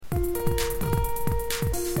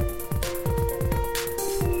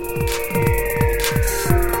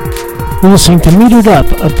You're listening to Metered Up,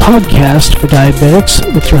 a podcast for diabetics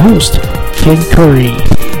with your host, Kid Curry.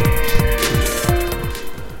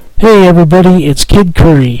 Hey everybody, it's Kid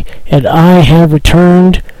Curry, and I have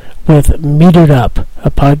returned with Metered Up,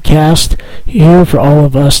 a podcast here for all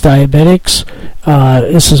of us diabetics.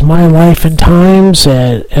 This is my life and times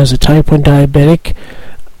as a type 1 diabetic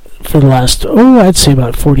for the last, I'd say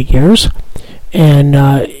about 40 years. And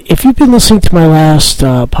if you've been listening to my last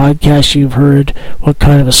podcast, you've heard what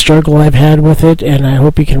kind of a struggle I've had with it, and I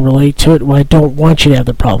hope you can relate to it. Well, I don't want you to have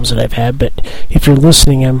the problems that I've had, but if you're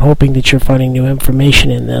listening, I'm hoping that you're finding new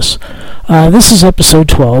information in this. This is episode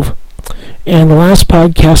 12, and the last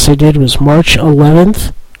podcast I did was March of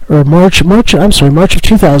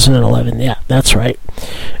 2011. Yeah, that's right.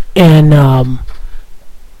 And I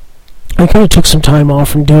kind of took some time off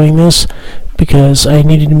from doing this because I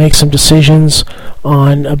needed to make some decisions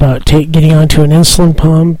about getting onto an insulin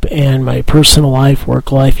pump and my personal life,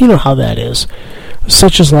 work life. You know how that is.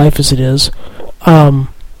 Such as life as it is. I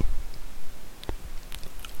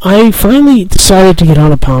finally decided to get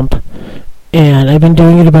on a pump, and I've been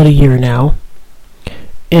doing it about a year now.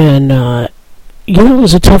 And, it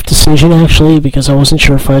was a tough decision, actually, because I wasn't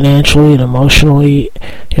sure financially and emotionally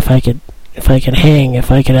if I could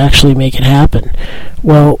actually make it happen.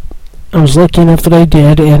 Well, I was lucky enough that I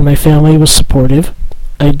did, and my family was supportive.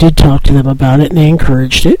 I did talk to them about it, and they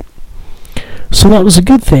encouraged it. So that was a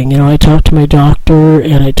good thing. I talked to my doctor,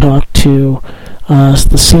 and I talked to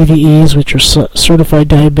the CDEs, which are Certified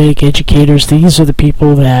Diabetic Educators. These are the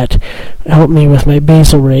people that help me with my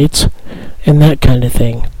basal rates and that kind of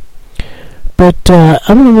thing. But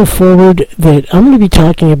I'm going to move forward that I'm going to be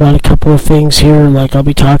talking about a couple of things here, like I'll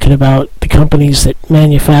be talking about the companies that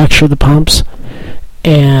manufacture the pumps,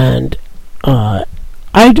 and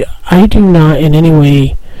I do not in any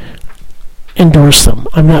way endorse them.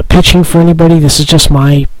 I'm not pitching for anybody. This is just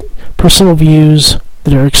my personal views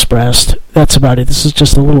that are expressed. That's about it. This is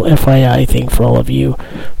just a little FYI thing for all of you.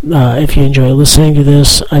 If you enjoy listening to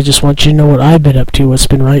this, I just want you to know what I've been up to, what's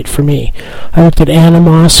been right for me. I looked at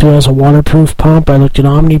Animas, who has a waterproof pump. I looked at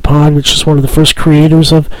Omnipod, which is one of the first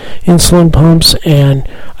creators of insulin pumps, and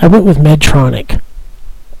I went with Medtronic.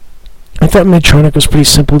 I thought Medtronic was pretty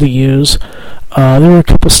simple to use. There were a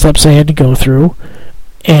couple steps I had to go through,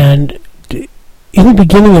 and in the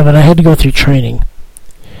beginning of it, I had to go through training.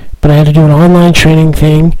 But I had to do an online training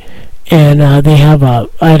thing, and I had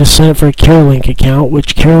to sign up for a CareLink account,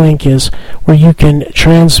 which CareLink is where you can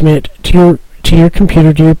transmit to your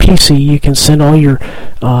computer, to your PC. You can send all your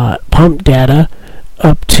pump data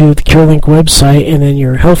up to the CareLink website, and then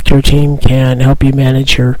your healthcare team can help you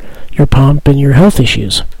manage your pump and your health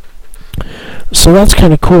issues. So that's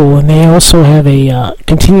kind of cool, and they also have a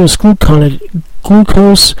continuous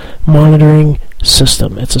glucose monitoring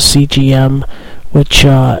system. It's a CGM, which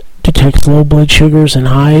detects low blood sugars and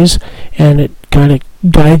highs, and it kind of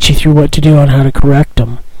guides you through what to do on how to correct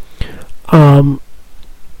them. I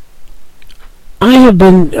had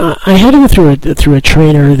to go through a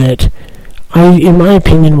trainer that in my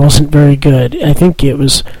opinion, wasn't very good. I think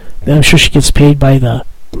I'm sure she gets paid by the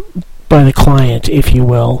client, if you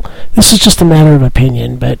will. This is just a matter of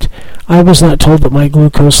opinion, but I was not told that my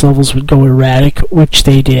glucose levels would go erratic, which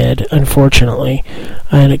they did, unfortunately,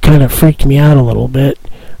 and it kind of freaked me out a little bit.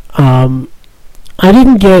 I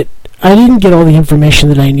didn't get all the information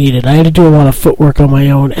that I needed. I had to do a lot of footwork on my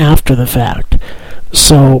own after the fact.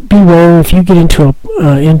 So beware if you get into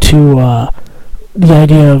the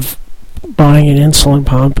idea of buying an insulin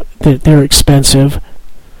pump, that they're expensive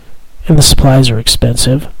and the supplies are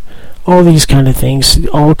expensive. All these kind of things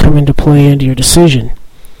all come into play into your decision.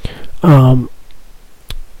 Currently,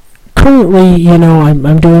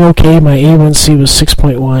 I'm doing okay. My A1C was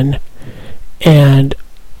 6.1, and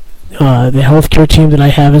the healthcare team that I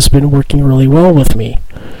have has been working really well with me.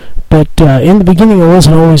 But in the beginning, it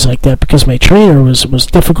wasn't always like that because my trainer was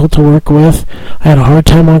difficult to work with. I had a hard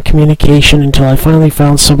time on communication until I finally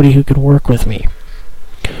found somebody who could work with me.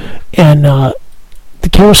 And the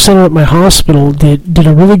care center at my hospital did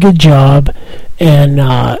a really good job, and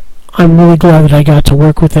I'm really glad that I got to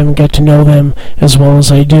work with them and get to know them as well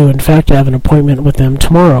as I do. In fact, I have an appointment with them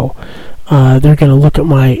tomorrow. They're going to look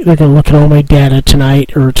at all my data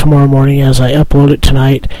tonight or tomorrow morning as I upload it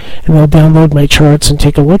tonight, and they'll download my charts and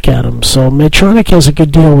take a look at them. So Medtronic has a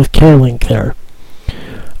good deal with CareLink there.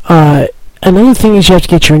 Another thing is you have to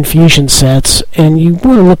get your infusion sets, and you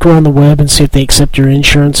want to look around the web and see if they accept your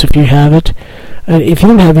insurance if you have it. If you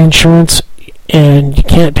don't have insurance and you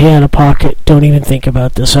can't pay out of pocket, don't even think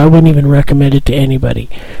about this. I wouldn't even recommend it to anybody.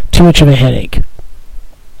 Too much of a headache.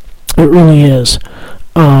 It really is.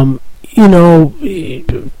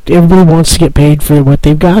 everybody wants to get paid for what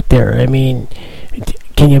they've got there. I mean,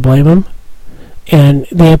 can you blame them? And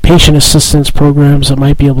they have patient assistance programs that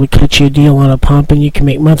might be able to cut you a deal on a pump, and you can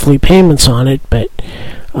make monthly payments on it, but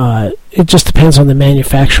it just depends on the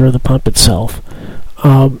manufacturer of the pump itself.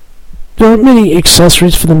 There aren't many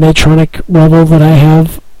accessories for the Medtronic Revel that I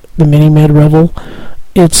have, the Mini-Med Revel.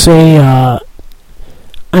 It's I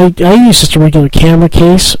use just a regular camera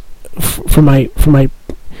case for my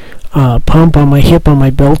pump on my hip on my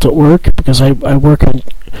belt at work, because I work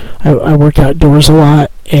outdoors a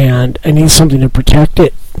lot and I need something to protect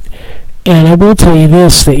it. And I will tell you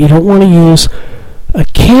this, that you don't want to use a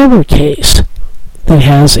camera case that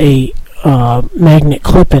has a magnet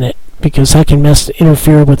clip in it, because that can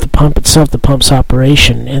interfere with the pump itself, the pump's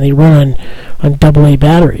operation, and they run on AA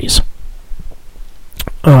batteries.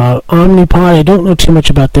 Omnipod, I don't know too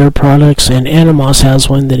much about their products, and Animos has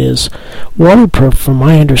one that is waterproof from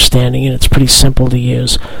my understanding, and it's pretty simple to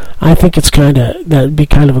use. I think that'd be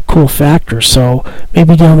kind of a cool factor, so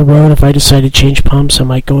maybe down the road if I decide to change pumps, I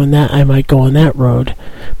might go on that road,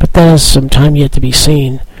 but that has some time yet to be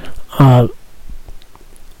seen. I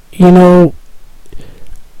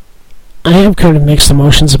have kind of mixed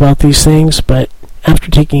emotions about these things, but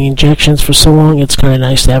after taking injections for so long, it's kind of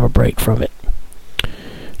nice to have a break from it.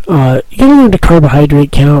 You gotta learn to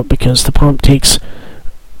carbohydrate count, because the pump takes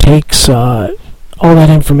all that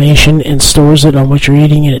information and stores it on what you're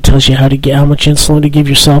eating, and it tells you how much insulin to give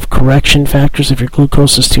yourself, correction factors if your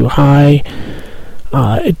glucose is too high.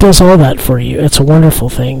 It does all that for you. It's a wonderful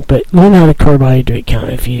thing, but learn how to carbohydrate count.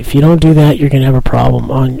 If you don't do that, you're going to have a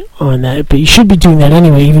problem on that. But you should be doing that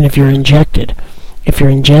anyway, even if you're injected. If you're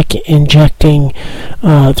injecting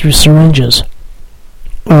through syringes.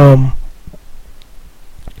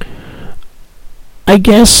 I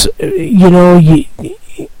guess you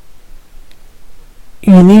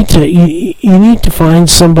need to find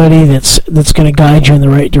somebody that's going to guide you in the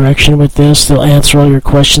right direction with this. They'll answer all your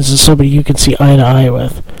questions, and somebody you can see eye to eye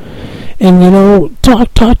with. And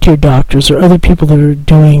talk to your doctors or other people that are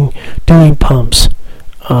doing pumps,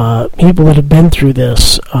 people that have been through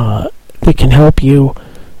this, that can help you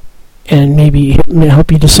and maybe help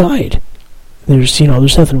you decide. There's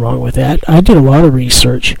nothing wrong with that. I did a lot of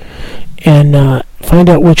research and find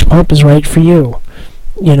out which pump is right for you.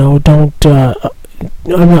 I'm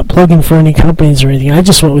not plugging for any companies or anything. I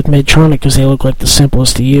just went with Medtronic because they look like the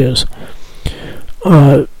simplest to use.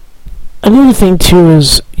 Another thing too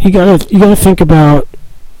is you gotta think about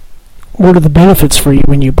what are the benefits for you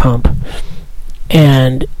when you pump.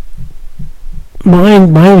 And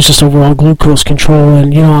mine was just overall glucose control,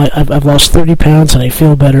 and I've lost 30 pounds and I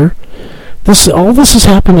feel better. All this has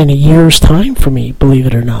happened in a year's time for me, believe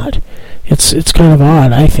it or not. It's kind of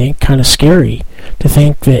odd, I think, kind of scary to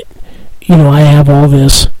think that I have all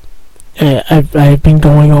this. I've been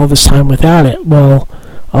going all this time without it. Well,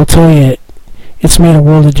 I'll tell you, it's made a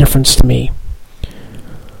world of difference to me.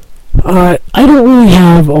 I don't really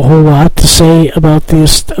have a whole lot to say about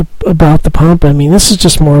the pump. I mean, this is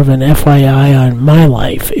just more of an FYI on my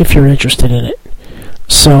life, if you're interested in it.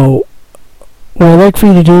 So, what I'd like for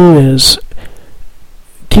you to do is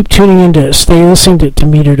keep tuning in stay listening to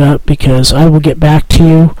Metered Up, because I will get back to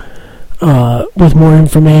you with more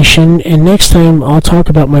information, and next time I'll talk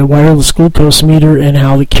about my wireless glucose meter and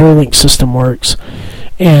how the CareLink system works,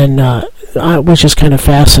 and which is kind of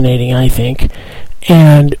fascinating, I think.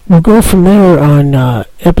 And we'll go from there on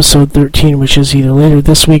episode 13, which is either later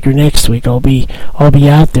this week or next week. I'll be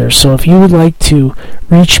out there. So if you would like to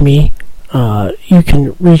reach me, you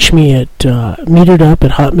can reach me at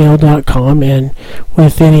meteredup@hotmail.com, and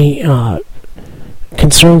with any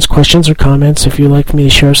concerns, questions, or comments, if you'd like for me to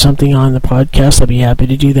share something on the podcast, I'd be happy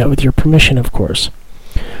to do that with your permission, of course.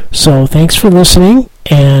 So thanks for listening,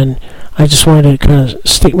 and I just wanted to kind of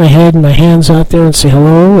stick my head and my hands out there and say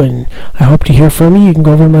hello, and I hope to hear from you. You can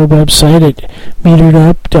go over to my website at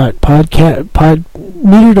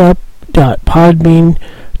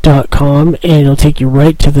meteredup.podbean.com, and it'll take you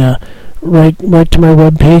right to my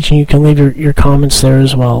webpage, and you can leave your comments there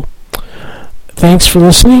as well. Thanks for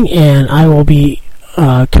listening, and I will be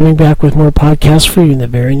coming back with more podcasts for you in the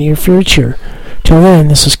very near future. Till then,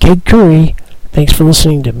 this is Kid Curry. Thanks for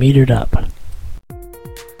listening to Metered Up.